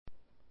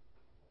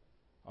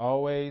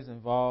always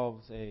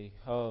involves a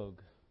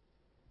hug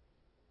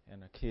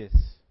and a kiss.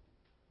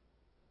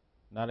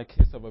 Not a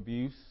kiss of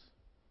abuse,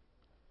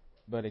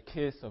 but a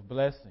kiss of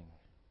blessing.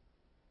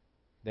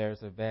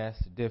 There's a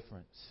vast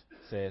difference,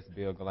 says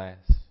Bill Glass.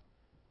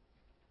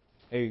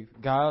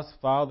 God's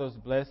Father's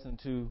blessing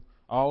to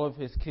all of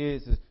His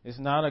kids is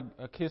not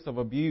a kiss of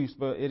abuse,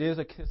 but it is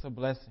a kiss of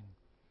blessing.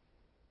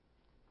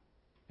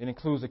 It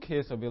includes a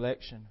kiss of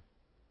election,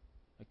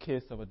 a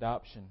kiss of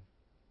adoption,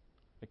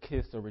 a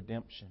kiss of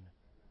redemption,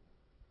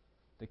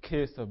 the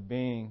kiss of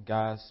being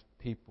God's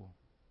people.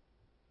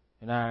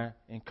 And I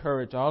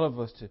encourage all of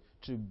us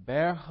to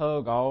bear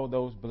hug all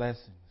those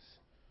blessings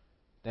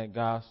that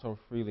God so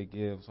freely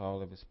gives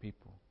all of His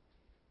people.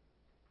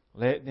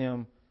 Let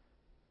them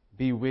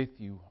be with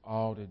you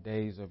all the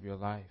days of your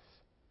life.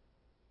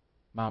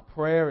 My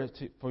prayer is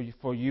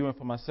for you and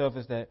for myself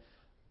is that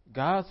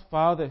God's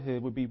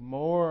fatherhood would be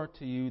more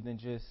to you than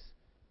just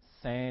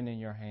sand in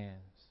your hands,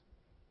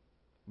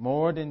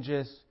 more than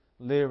just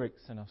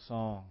lyrics in a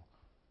song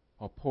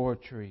or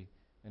poetry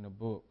in a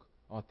book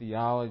or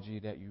theology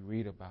that you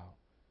read about.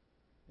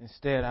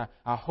 Instead,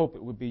 I hope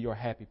it would be your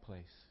happy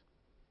place,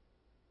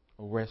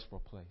 a restful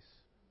place,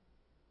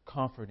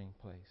 comforting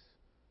place,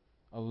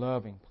 a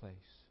loving place,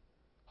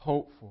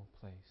 hopeful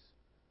place,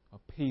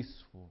 a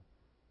peaceful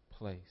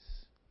place.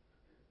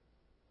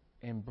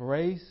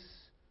 Embrace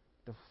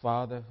the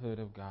fatherhood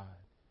of God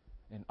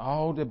and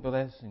all the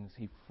blessings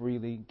He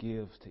freely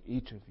gives to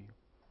each of you.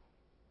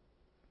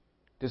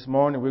 This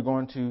morning we're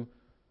going to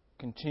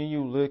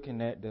continue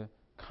looking at the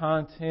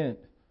content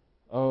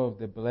of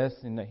the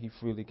blessing that He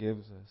freely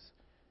gives us.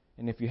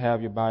 And if you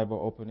have your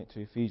Bible, open it to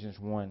Ephesians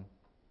 1.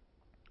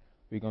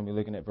 We're going to be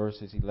looking at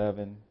verses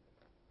 11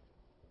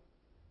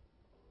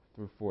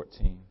 through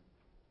 14.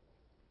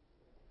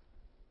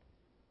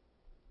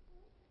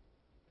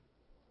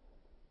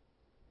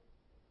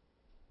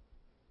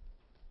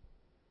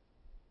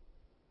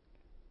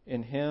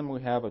 In Him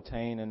we have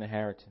obtained an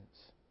inheritance,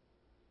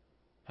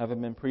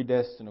 having been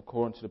predestined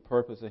according to the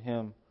purpose of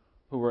Him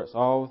who works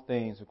all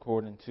things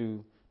according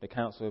to the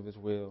counsel of His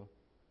will,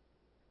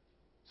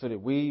 so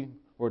that we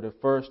were the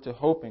first to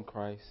hope in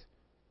Christ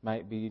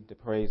might be the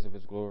praise of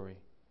His glory.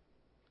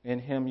 In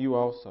Him you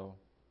also,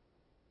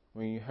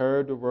 when you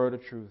heard the word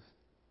of truth,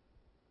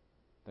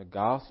 the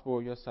gospel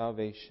of your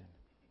salvation,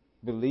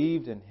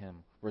 believed in Him,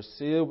 were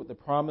sealed with the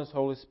promised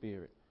Holy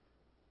Spirit,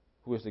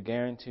 who is the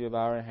guarantee of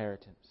our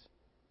inheritance,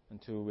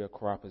 until we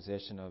acquire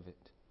possession of it,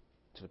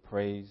 to the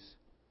praise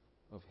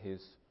of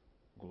His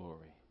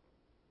glory.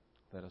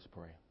 Let us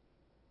pray.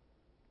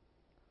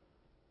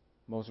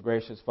 Most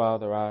gracious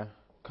Father, I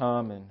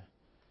come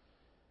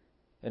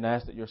and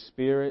ask that your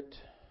Spirit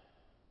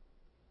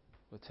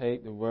will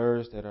take the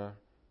words that are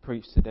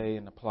preached today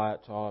and apply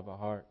it to all of our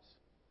hearts.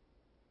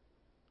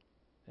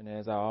 And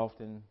as I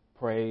often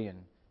pray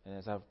and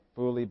as I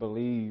fully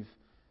believe,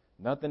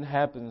 nothing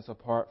happens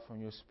apart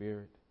from your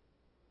Spirit.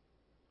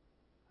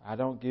 I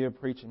don't give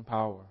preaching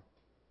power.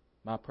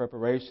 My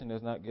preparation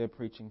does not give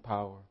preaching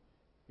power.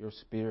 Your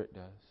Spirit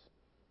does.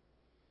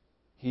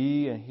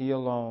 He and He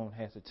alone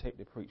has to take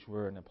the preached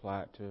word and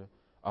apply it to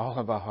all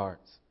of our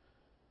hearts.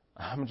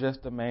 I'm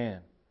just a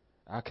man.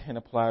 I can't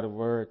apply the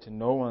word to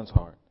no one's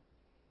heart,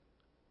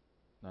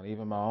 not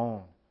even my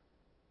own.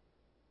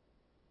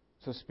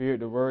 So,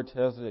 Spirit, the word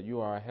tells us that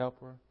you are a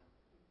helper,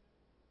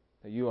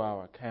 that you are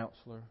our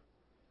counselor,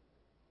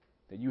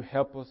 that you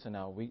help us in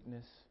our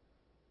weakness.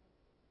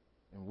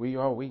 And we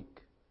are weak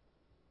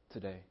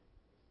today.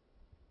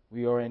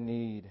 We are in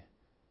need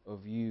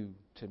of you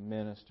to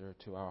minister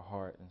to our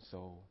heart and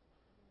soul.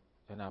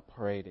 And I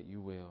pray that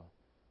you will.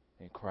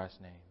 In Christ's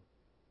name,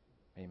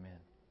 amen.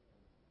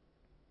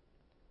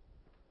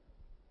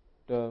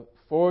 The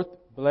fourth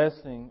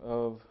blessing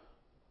of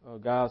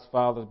God's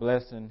Father's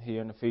blessing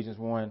here in Ephesians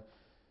 1,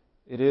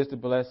 it is the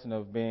blessing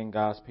of being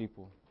God's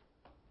people.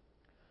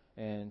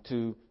 And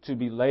to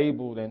be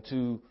labeled and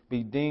to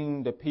be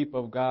deemed the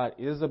people of God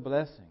is a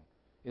blessing.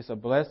 It's a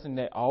blessing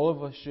that all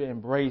of us should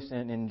embrace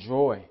and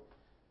enjoy.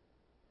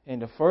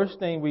 And the first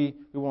thing we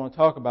want to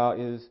talk about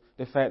is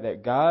the fact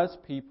that God's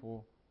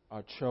people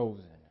are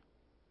chosen.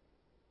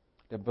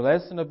 The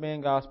blessing of being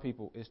God's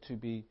people is to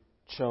be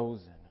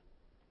chosen.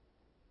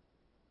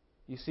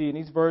 You see, in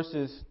these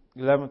verses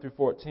 11 through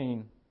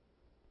 14,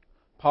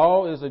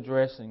 Paul is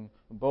addressing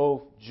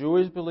both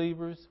Jewish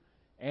believers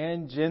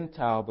and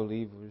Gentile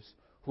believers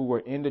who were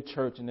in the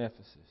church in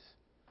Ephesus.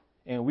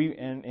 And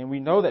we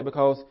know that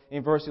because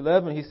in verse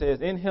 11 he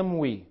says, in Him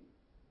we.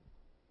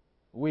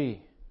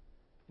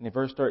 And in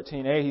verse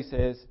 13a he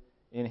says,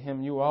 in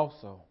Him you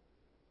also.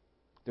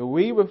 The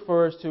we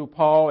refers to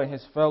Paul and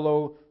his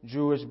fellow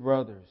Jewish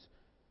brothers.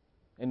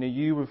 And the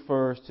you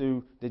refers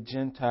to the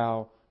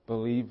Gentile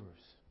believers.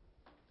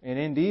 And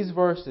in these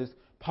verses,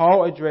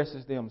 Paul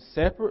addresses them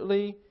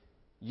separately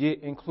yet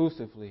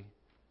inclusively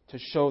to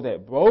show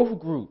that both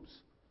groups,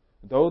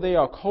 though they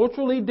are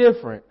culturally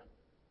different,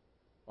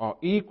 are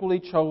equally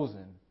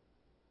chosen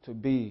to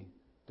be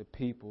the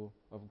people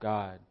of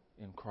God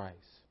in Christ.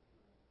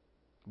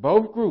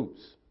 Both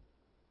groups,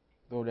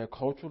 though they're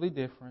culturally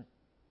different,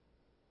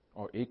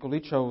 are equally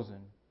chosen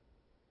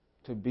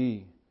to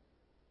be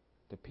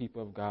the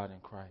people of God in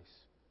Christ.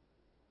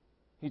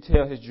 He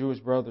tells his Jewish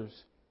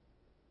brothers,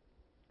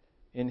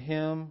 in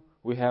Him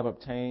we have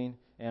obtained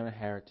an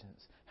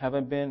inheritance,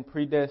 having been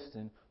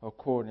predestined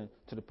according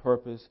to the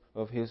purpose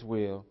of His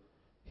will,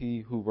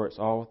 He who works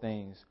all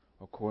things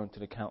according to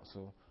the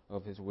counsel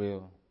of His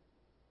will.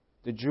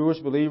 The Jewish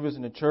believers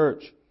in the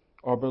church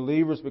are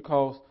believers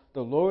because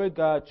the Lord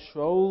God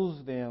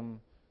chose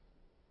them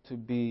to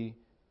be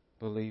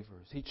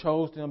believers. He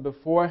chose them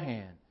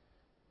beforehand.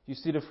 You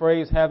see, the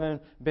phrase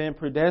having been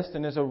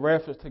predestined is a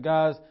reference to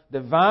God's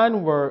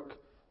divine work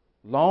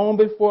long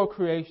before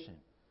creation.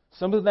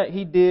 Something that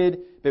He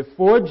did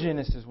before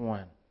Genesis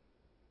 1.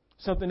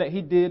 Something that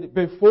He did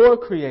before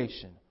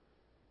creation.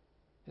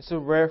 It's a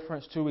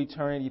reference to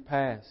eternity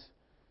past.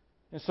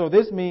 And so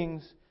this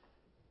means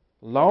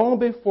long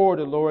before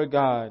the Lord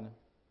God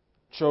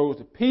chose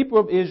the people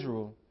of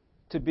Israel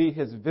to be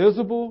His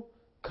visible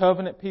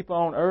covenant people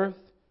on earth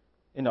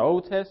in the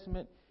Old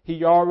Testament,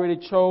 He already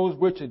chose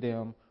which of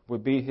them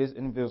would be His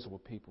invisible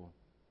people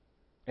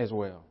as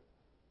well.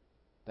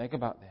 Think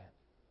about that.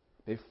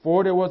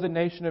 Before there was a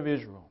nation of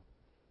Israel,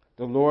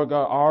 the Lord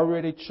God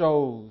already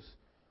chose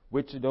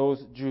which of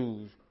those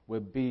Jews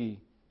would be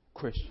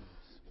Christians,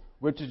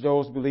 which of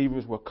those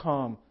believers will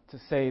come to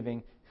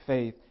saving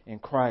faith in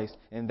Christ.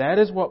 And that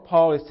is what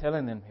Paul is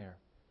telling them here.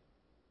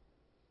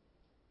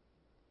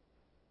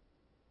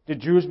 The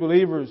Jewish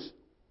believers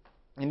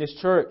in this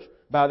church,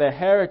 by their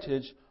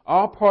heritage,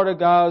 are part of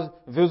God's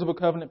visible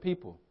covenant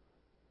people.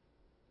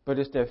 But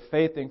it's their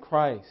faith in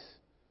Christ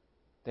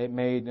that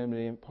made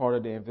them part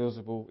of the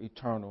invisible,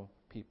 eternal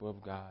people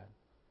of God.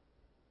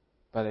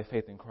 By their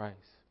faith in Christ.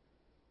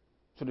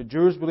 So the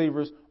Jewish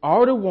believers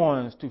are the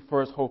ones to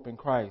first hope in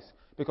Christ.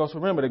 Because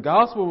remember, the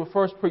gospel was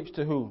first preached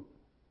to who?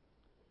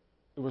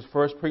 It was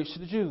first preached to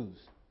the Jews.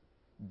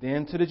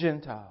 Then to the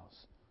Gentiles.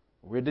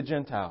 We're the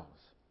Gentiles.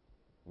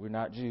 We're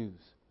not Jews.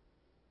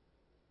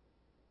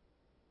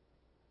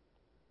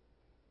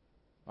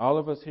 All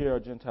of us here are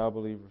Gentile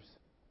believers.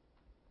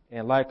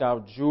 And like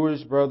our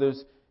Jewish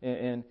brothers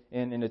in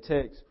the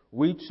text,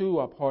 we too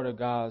are part of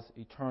God's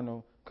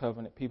eternal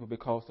covenant people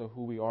because of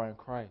who we are in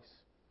Christ.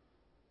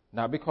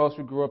 Not because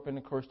we grew up in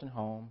a Christian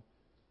home.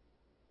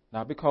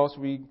 Not because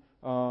we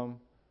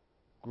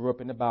grew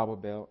up in the Bible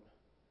Belt.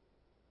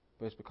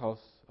 But it's because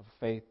of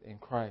faith in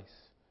Christ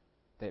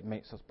that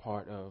makes us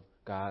part of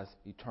God's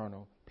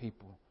eternal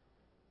people.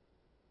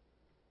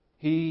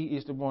 He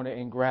is the one that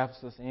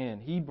engrafts us in.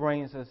 He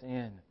brings us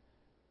in.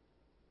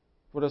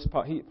 What does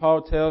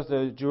Paul tells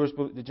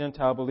the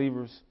Gentile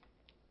believers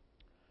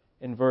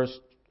in verse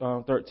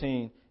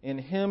 13, in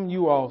Him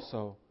you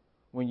also,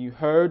 when you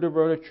heard the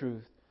word of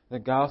truth, the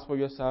gospel of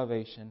your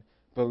salvation,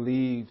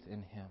 believed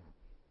in Him.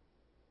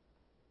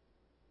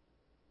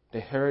 They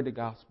heard the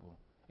gospel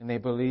and they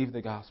believed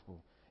the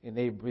gospel and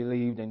they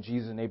believed in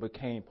Jesus and they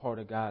became part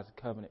of God's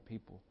covenant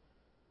people.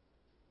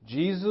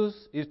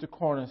 Jesus is the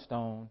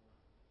cornerstone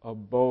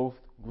of both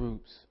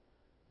groups,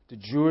 the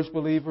Jewish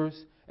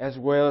believers as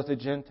well as the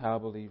Gentile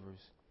believers.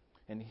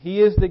 And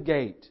He is the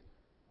gate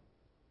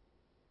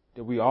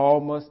that we all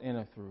must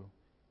enter through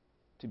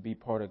to be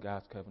part of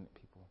God's covenant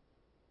people,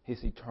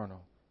 His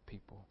eternal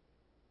people.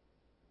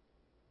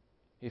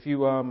 If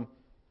you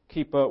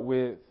keep up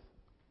with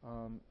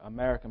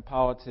American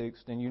politics,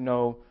 then you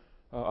know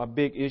a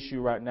big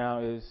issue right now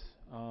is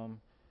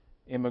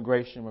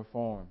immigration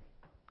reform.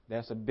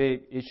 That's a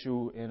big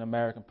issue in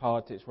American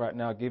politics right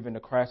now, given the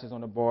crisis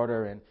on the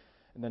border and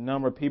the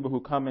number of people who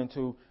come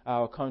into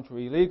our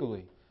country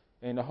illegally.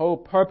 And the whole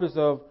purpose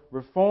of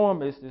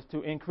reform is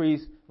to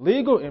increase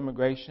legal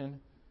immigration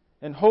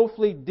and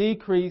hopefully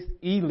decrease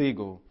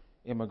illegal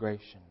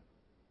immigration.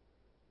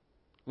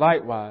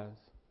 Likewise,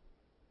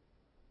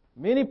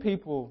 many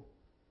people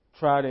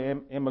try to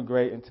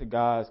immigrate into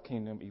God's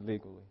kingdom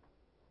illegally.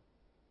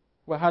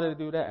 Well, how do they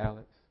do that,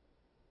 Alex?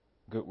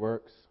 Good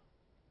works,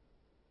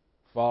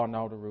 following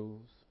all the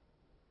rules,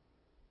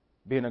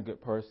 being a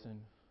good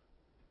person,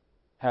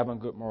 having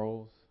good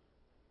morals,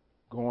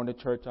 going to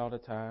church all the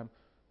time,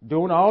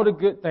 doing all the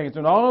good things,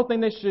 doing all the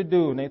things they should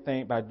do. And they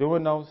think by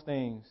doing those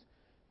things,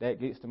 that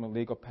gets them a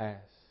legal pass.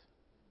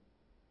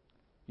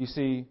 You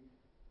see,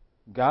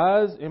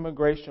 God's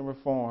immigration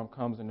reform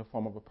comes in the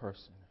form of a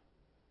person.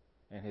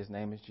 And His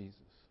name is Jesus.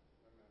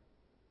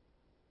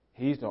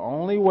 He's the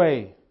only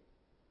way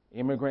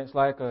immigrants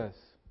like us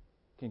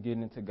can get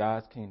into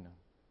God's kingdom.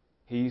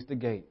 He's the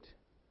gate.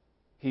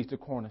 He's the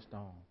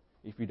cornerstone.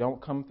 If you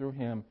don't come through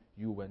Him,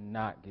 you will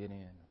not get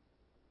in.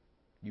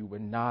 You will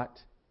not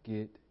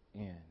get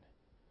in.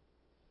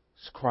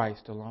 It's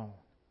Christ alone.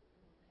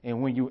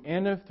 And when you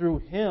enter through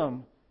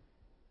Him,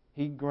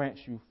 He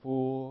grants you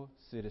full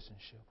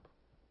citizenship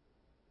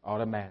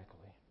automatically.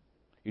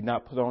 You're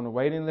not put on the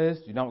waiting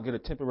list. You don't get a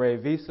temporary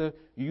visa.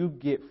 You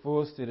get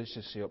full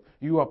citizenship.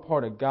 You are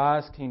part of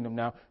God's kingdom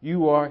now.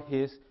 You are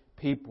His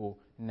people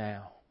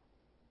now.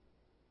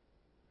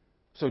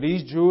 So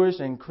these Jewish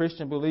and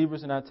Christian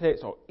believers in our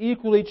text are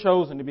equally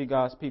chosen to be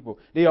God's people.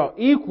 They are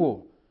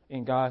equal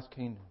in God's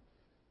kingdom.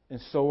 And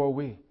so are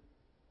we.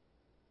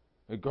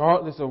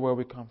 regardless of where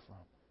we come from.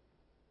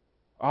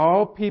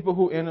 All people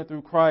who enter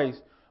through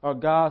Christ are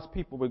God's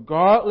people,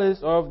 regardless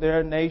of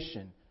their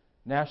nation,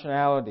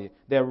 nationality,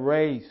 their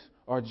race,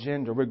 or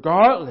gender.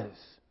 Regardless,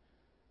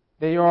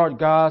 they are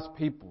God's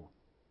people.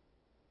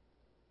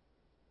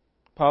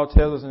 Paul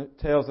tells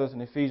us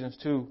in Ephesians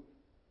 2,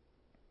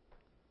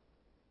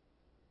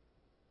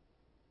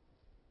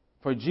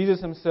 for Jesus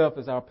himself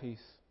is our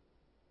peace,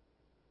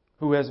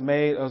 who has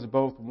made us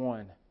both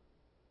one,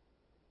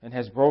 and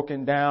has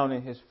broken down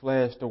in his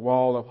flesh the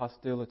wall of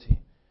hostility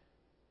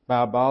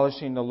by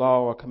abolishing the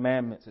law or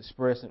commandments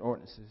expressed in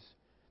ordinances,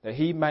 that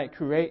he might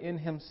create in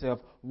himself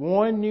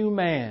one new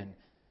man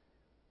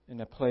in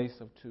the place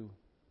of two.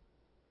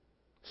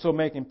 So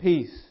making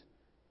peace,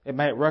 it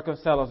might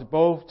reconcile us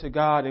both to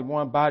God in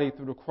one body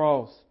through the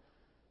cross,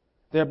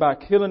 thereby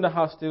killing the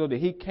hostility.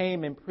 He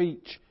came and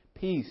preached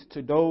peace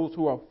to those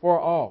who are far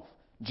off,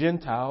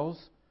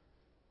 Gentiles,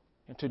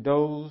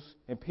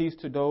 and peace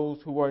to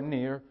those who are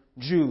near,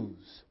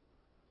 Jews.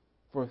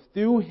 For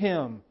through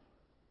him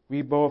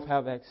we both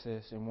have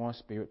access in one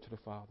spirit to the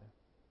Father.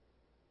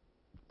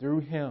 Through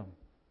him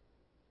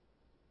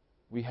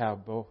we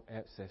have both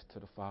access to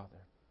the Father.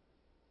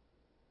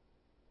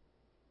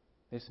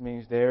 This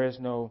means there is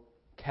no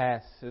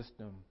caste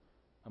system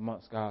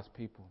amongst God's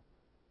people.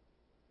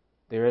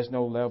 There is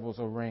no levels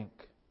of rank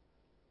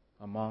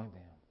among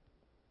them.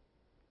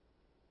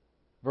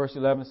 Verse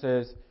 11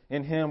 says,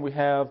 in him we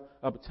have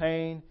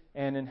obtained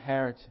an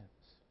inheritance.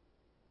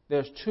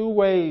 There's two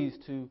ways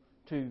to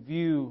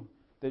view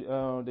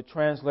the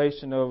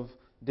translation of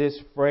this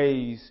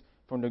phrase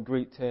from the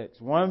Greek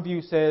text. One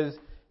view says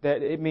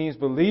that it means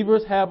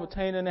believers have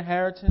obtained an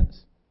inheritance.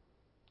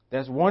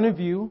 That's one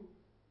view.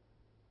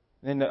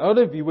 And the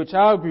other view, which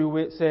I agree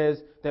with,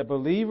 says that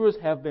believers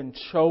have been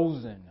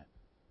chosen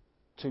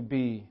to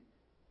be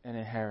an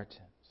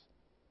inheritance.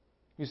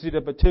 You see,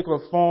 the particular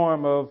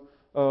form of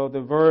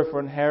the verb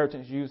for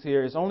inheritance used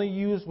here is only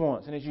used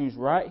once, and it's used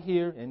right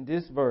here in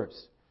this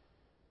verse.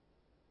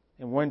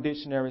 And one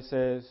dictionary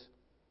says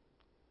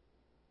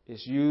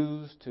it's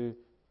used to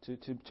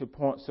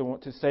point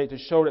someone, to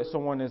show that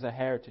someone is a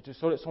heritage, to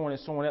show that someone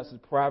is someone else's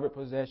private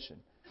possession.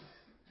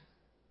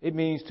 It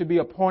means to be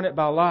appointed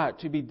by lot,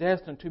 to be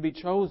destined, to be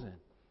chosen.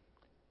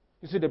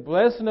 You see, the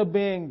blessing of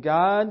being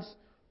God's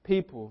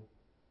people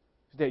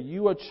is that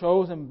you are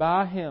chosen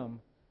by Him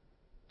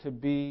to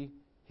be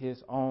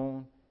His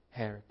own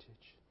heritage,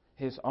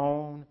 His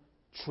own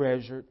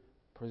treasured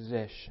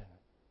possession.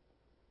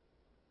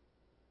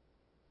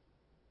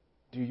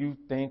 Do you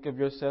think of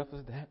yourself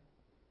as that?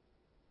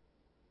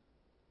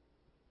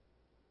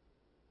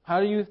 How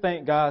do you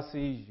think God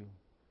sees you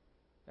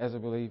as a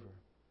believer?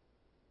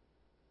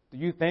 Do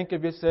you think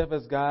of yourself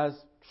as God's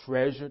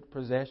treasured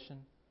possession?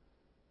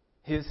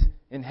 His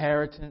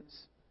inheritance?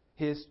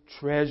 His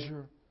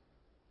treasure?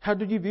 How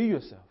do you view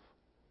yourself?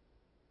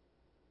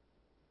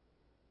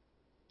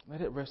 Let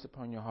it rest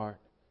upon your heart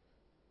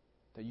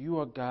that you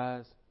are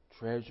God's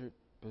treasured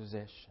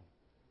possession.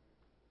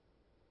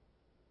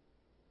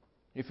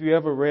 If you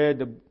ever read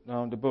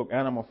the book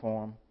Animal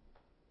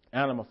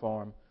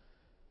Farm,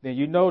 then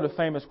you know the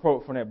famous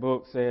quote from that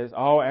book says,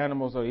 all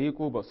animals are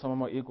equal, but some of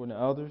them are equal to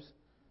others.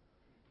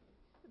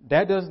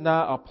 That does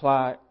not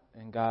apply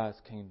in God's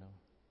kingdom.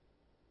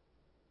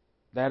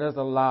 That is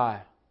a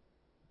lie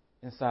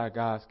inside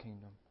God's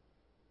kingdom.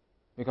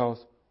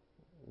 Because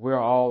we're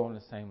all on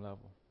the same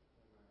level.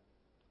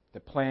 The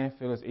playing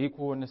field is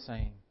equal and the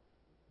same.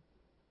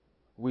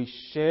 We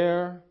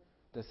share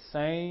the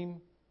same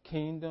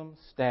kingdom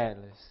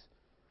status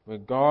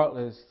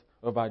regardless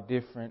of our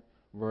different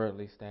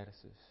worldly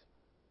statuses.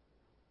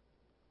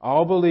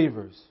 All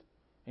believers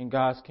in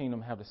God's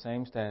kingdom have the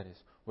same status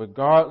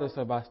regardless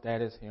of our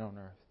status here on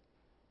earth.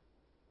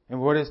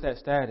 And what is that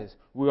status?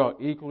 We are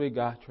equally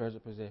God's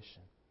treasured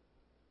possession.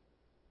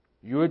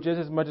 You are just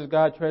as much as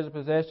God's treasured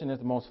possession as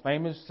the most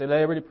famous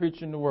celebrity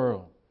preacher in the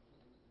world.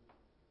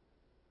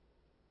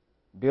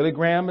 Billy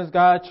Graham is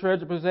God's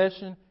treasured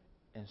possession,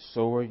 and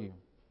so are you.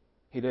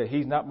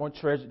 He's not more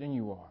treasured than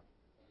you are.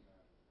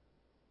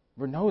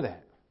 We know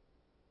that.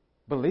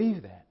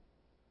 Believe that.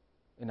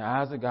 In the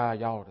eyes of God,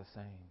 y'all are the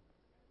same.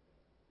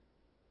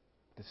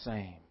 The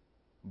same.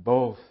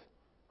 Both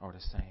are the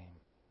same.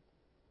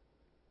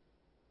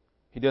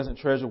 He doesn't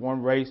treasure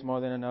one race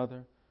more than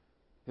another.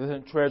 He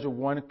doesn't treasure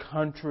one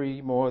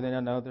country more than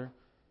another.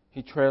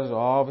 He treasures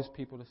all of His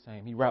people the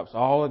same. He wraps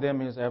all of them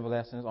in His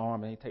everlasting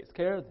arm and He takes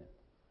care of them.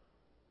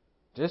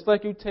 Just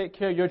like you take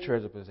care of your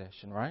treasure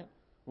possession, right?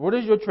 What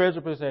is your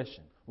treasure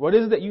possession? What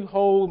is it that you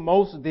hold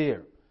most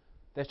dear?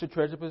 That's your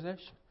treasure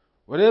possession.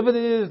 Whatever it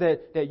is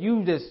that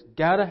you just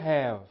got to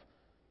have,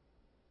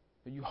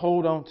 that you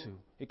hold on to.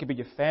 It could be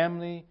your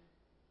family.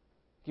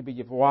 It could be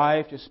your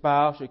wife, your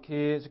spouse, your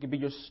kids. It could be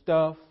your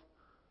stuff.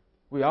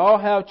 We all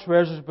have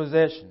treasured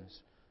possessions.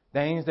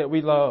 Things that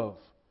we love.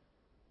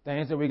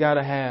 Things that we got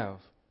to have.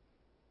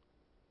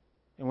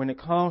 And when it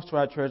comes to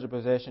our treasured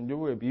possession, do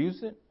we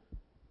abuse it?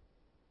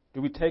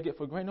 Do we take it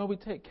for granted? No, we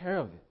take care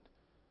of it.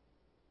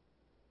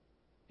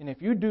 And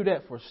if you do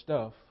that for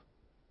stuff,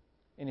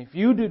 And if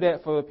you do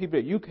that for the people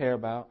that you care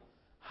about,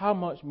 how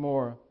much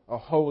more a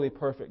holy,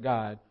 perfect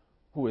God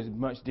who is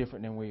much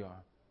different than we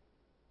are?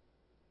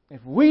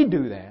 If we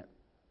do that,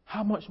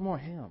 how much more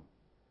Him?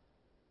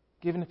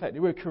 Given the fact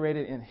that we're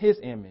created in His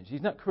image.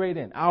 He's not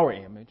created in our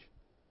image.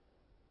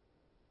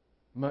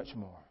 Much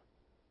more.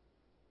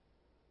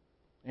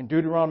 In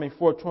Deuteronomy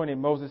 4:20,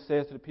 Moses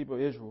says to the people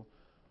of Israel,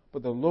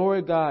 "But the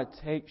Lord God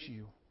takes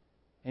you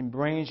and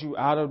brings you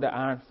out of the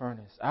iron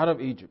furnace, out of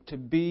Egypt, to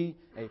be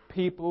a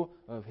people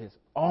of His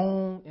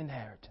own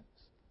inheritance."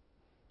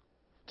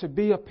 To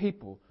be a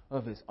people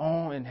of His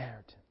own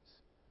inheritance.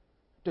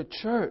 The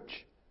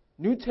church,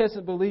 New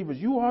Testament believers,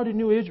 you are the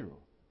new Israel.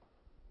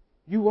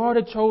 You are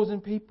the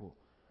chosen people.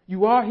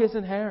 You are His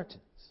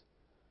inheritance.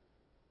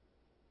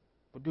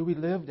 But do we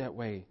live that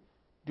way?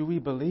 Do we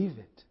believe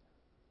it?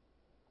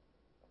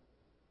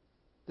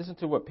 Listen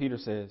to what Peter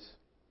says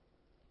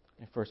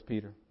in 1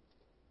 Peter.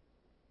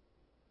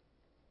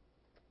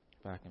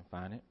 If I can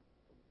find it.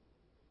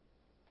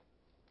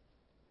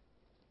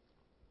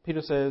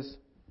 Peter says,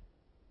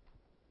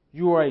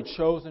 "You are a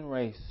chosen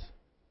race,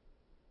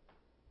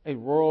 a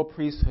royal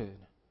priesthood,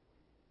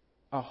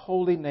 a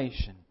holy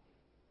nation,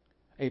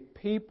 a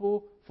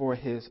people for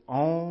His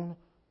own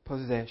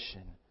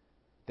possession,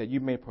 that you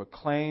may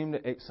proclaim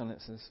the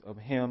excellences of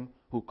Him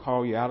who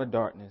called you out of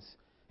darkness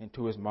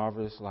into His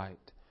marvelous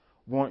light.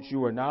 Once you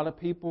were not a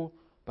people,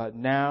 but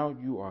now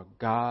you are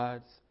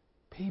God's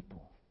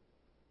people."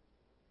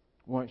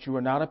 Once you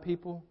were not a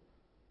people,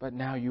 but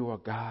now you are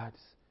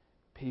God's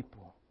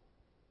people.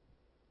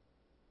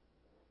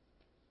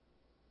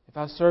 If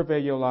I survey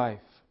your life,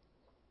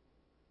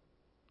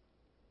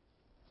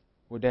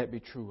 would that be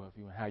true of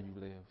you and how you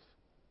live?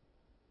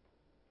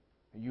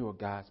 You are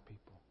God's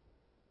people.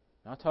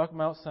 I'm not talking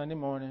about Sunday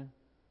morning.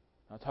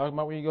 I'm not talking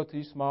about when you go to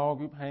these small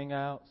group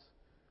hangouts.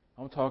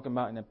 I'm talking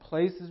about in the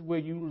places where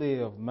you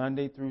live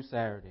Monday through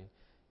Saturday.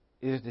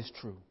 Is this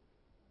true?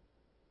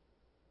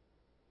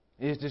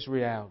 Is this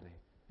reality?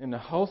 In the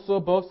hustle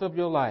and bustle of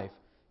your life,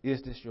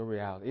 is this your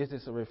reality? Is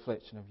this a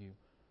reflection of you?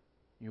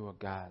 You are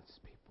God's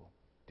people.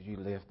 Do you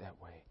live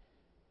that way?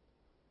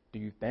 Do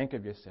you think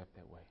of yourself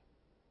that way?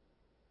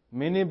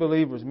 Many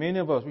believers, many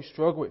of us, we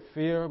struggle with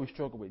fear, we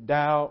struggle with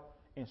doubt,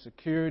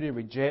 insecurity,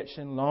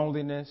 rejection,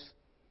 loneliness,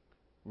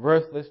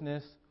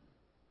 worthlessness,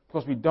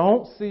 because we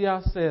don't see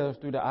ourselves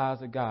through the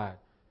eyes of God.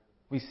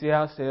 We see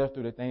ourselves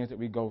through the things that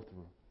we go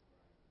through,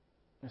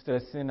 instead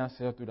of seeing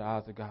ourselves through the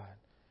eyes of God.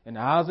 In the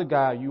eyes of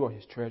God, you are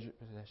His treasured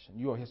possession.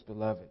 You are His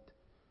beloved.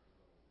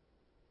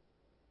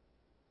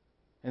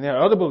 And there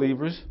are other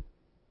believers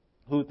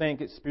who think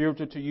it's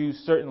spiritual to use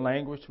certain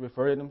language to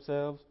refer to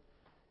themselves.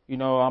 You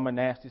know, I'm a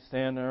nasty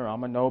sinner,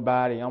 I'm a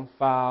nobody, I'm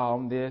foul,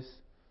 I'm this.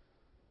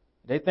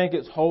 They think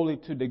it's holy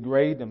to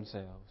degrade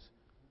themselves.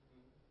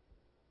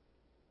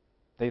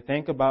 They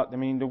think about, the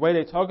way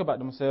they talk about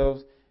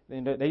themselves,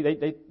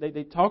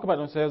 they talk about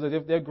themselves as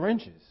if they're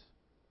Grinches.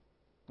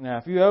 Now,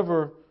 if you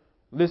ever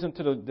listen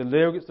to the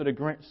lyrics of the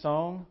Grinch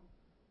song,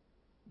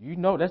 you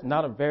know that's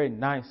not a very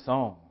nice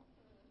song.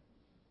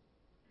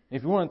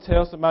 If you want to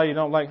tell somebody you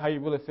don't like how you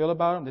really feel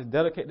about them, just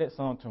dedicate that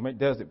song to them. It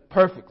does it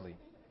perfectly.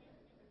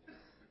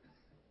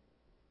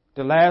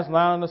 The last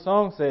line of the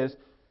song says,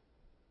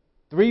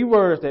 3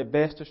 words that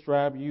best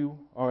describe you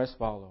are as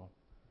follow.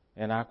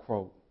 And I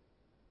quote,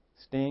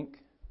 stink,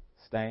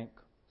 stank,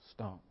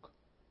 stunk.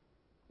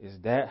 Is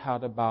that how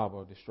the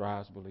Bible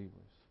describes believers?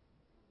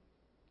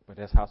 But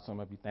that's how some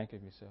of you think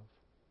of yourself.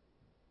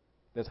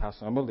 That's how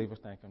some believers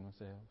think of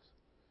themselves.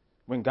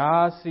 When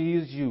God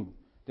sees you,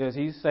 does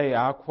He say,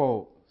 I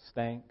quote,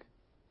 stank,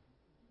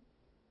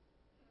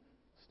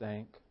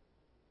 stank,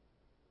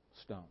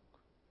 stunk?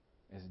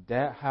 Is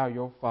that how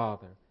your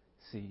Father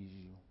sees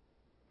you?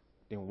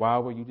 Then why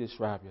will you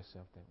describe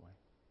yourself that way?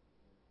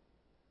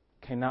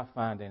 Cannot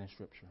find that in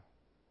Scripture.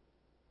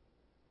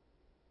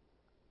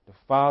 The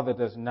Father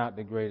does not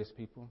degrade His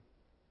people.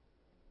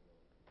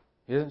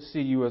 He doesn't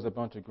see you as a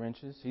bunch of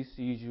Grinches. He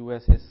sees you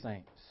as His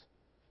saints,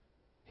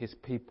 His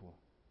people,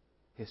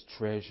 His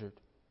treasured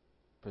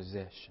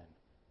possession.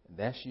 And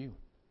that's you.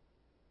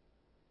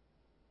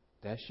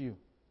 That's you.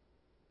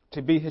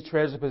 To be His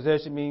treasured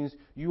possession means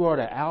you are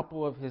the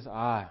apple of His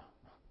eye.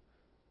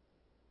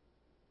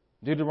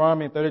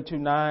 Deuteronomy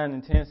 32:9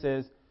 and 10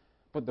 says,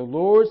 but the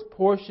Lord's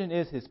portion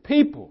is His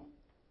people.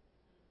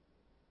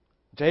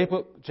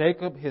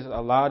 Jacob his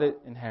allotted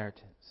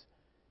inheritance.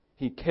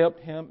 He kept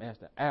him as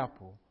the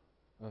apple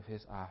of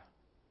His eye.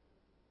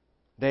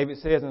 David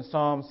says in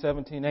Psalm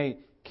 17:8,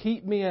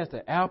 keep me as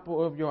the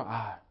apple of your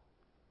eye.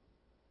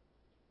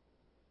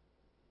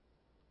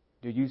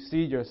 Do you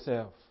see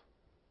yourself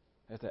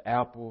as the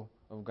apple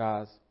of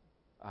God's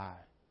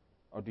eye?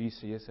 Or do you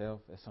see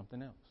yourself as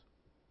something else?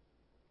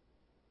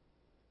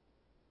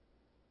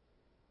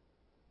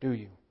 Do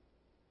you?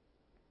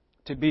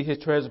 To be His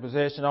treasured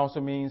possession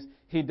also means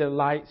He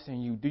delights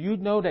in you. Do you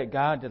know that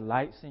God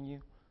delights in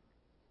you?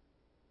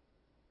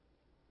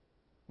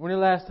 When the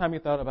last time you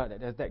thought about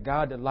that? That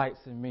God delights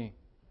in me.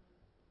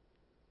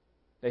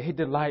 That He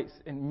delights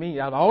in me.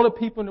 Out of all the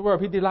people in the world,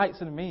 He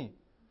delights in me.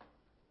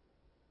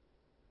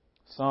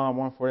 Psalm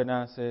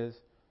 149 says,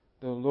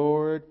 the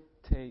Lord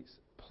takes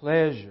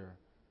pleasure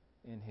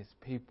in His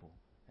people.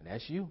 And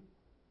that's you.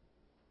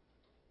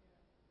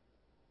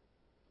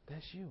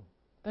 That's you.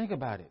 Think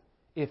about it.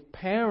 If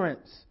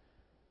parents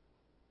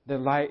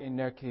delight in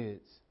their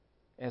kids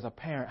as a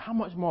parent, how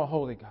much more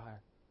holy God?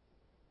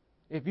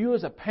 If you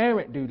as a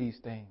parent do these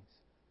things,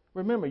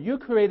 remember, you're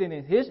created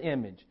in His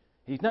image.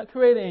 He's not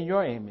created in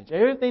your image.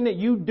 Everything that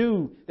you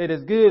do that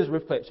is good is a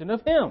reflection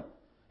of Him.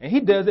 And He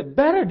does it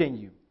better than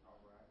you.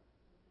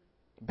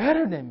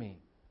 Better than me.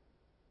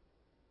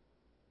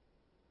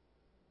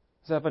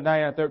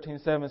 Zephaniah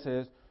 13:7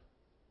 says,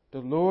 the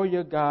Lord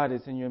your God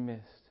is in your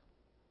midst.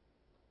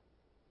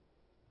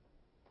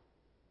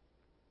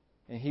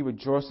 And He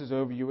rejoices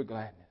over you with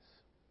gladness.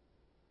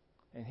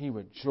 And He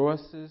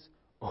rejoices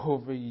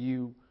over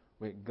you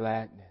with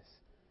gladness.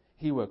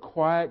 He will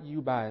quiet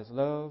you by His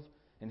love,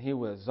 and He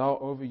will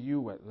exalt over you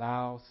with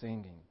loud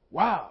singing.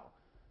 Wow!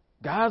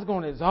 God's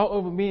going to exalt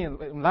over me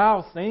in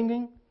loud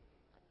singing?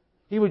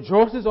 He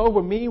rejoices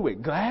over me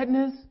with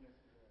gladness?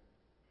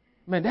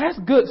 Man, that's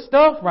good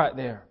stuff right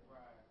there.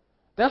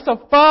 That's a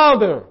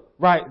father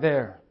right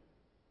there.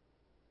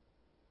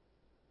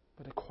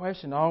 But the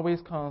question always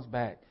comes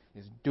back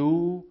is,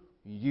 do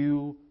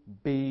you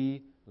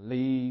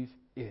believe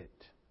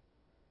it?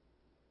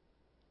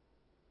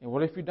 And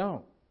what if you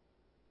don't?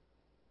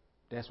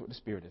 That's what the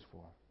Spirit is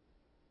for.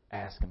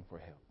 Ask Him for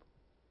help.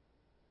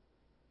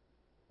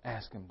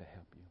 Ask Him to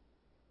help you.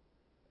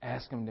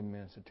 Ask Him to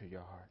minister to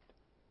your heart.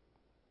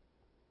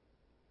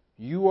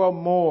 You are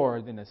more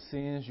than the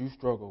sins you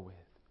struggle with.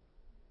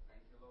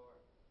 Thank you, Lord.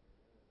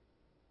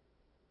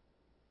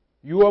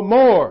 You are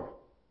more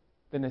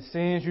than the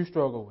sins you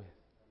struggle with.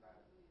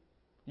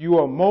 You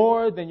are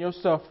more than your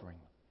suffering.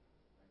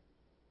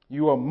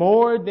 You are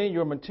more than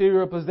your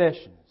material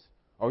possessions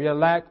or your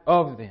lack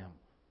of them.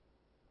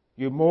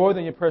 You're more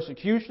than your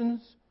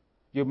persecutions.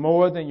 You're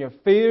more than your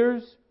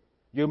fears.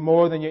 You're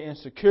more than your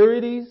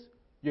insecurities.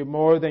 You're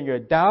more than your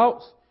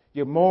doubts.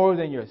 You're more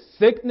than your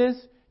sickness.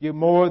 You're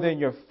more than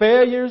your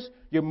failures.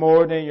 You're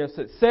more than your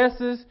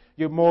successes.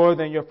 You're more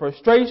than your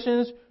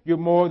frustrations. You're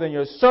more than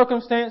your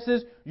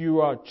circumstances. You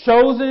are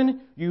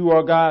chosen. You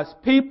are God's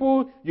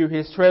people. You're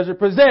His treasured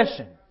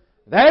possession.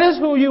 That is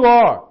who you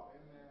are.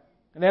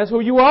 And that's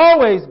who you will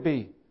always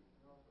be.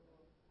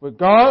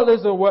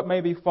 Regardless of what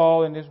may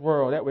befall in this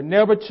world, that would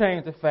never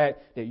change the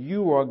fact that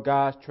you are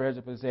God's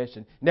treasured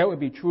possession. And that would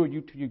be true of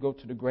you till you go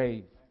to the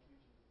grave.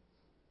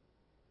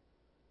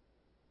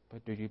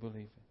 But do you believe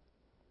it?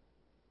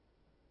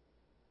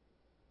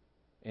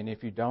 And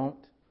if you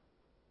don't,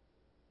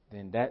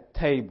 then that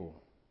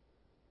table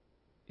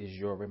is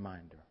your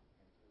reminder.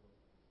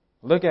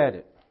 Look at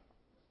it.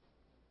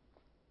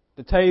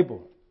 The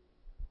table,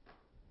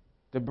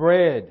 the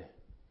bread,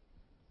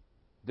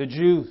 the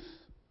juice.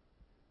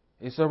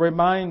 It's a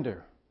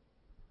reminder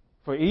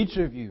for each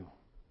of you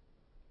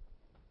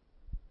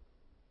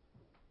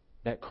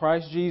that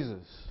Christ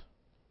Jesus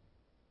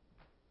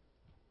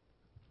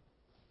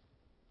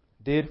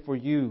did for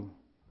you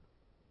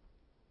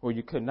what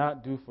you could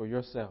not do for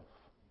yourself.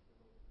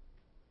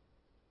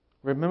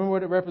 Remember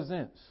what it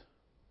represents.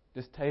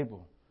 This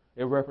table.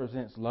 It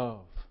represents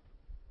love.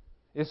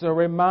 It's a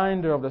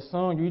reminder of the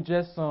song you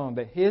just sung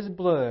that His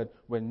blood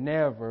will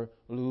never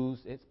lose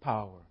its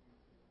power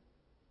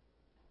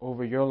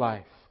over your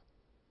life,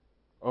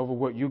 over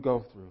what you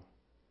go through.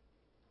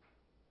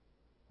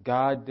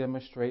 God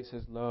demonstrates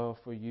His love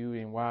for you,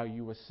 and while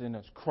you were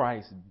sinners,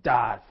 Christ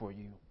died for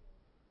you.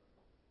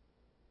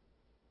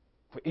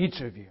 For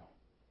each of you.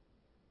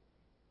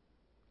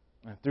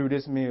 And through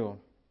this meal,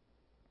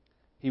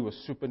 He will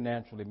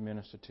supernaturally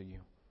minister to you,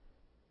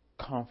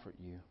 comfort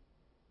you,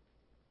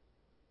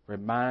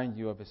 remind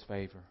you of His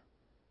favor,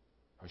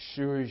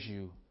 assures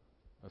you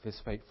of His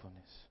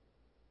faithfulness.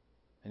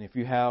 And if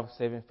you have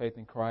saving faith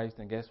in Christ,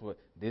 then guess what?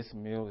 This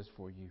meal is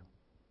for you.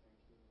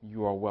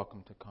 You are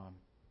welcome to come.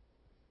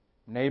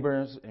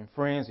 Neighbors and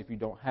friends, if you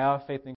don't have faith in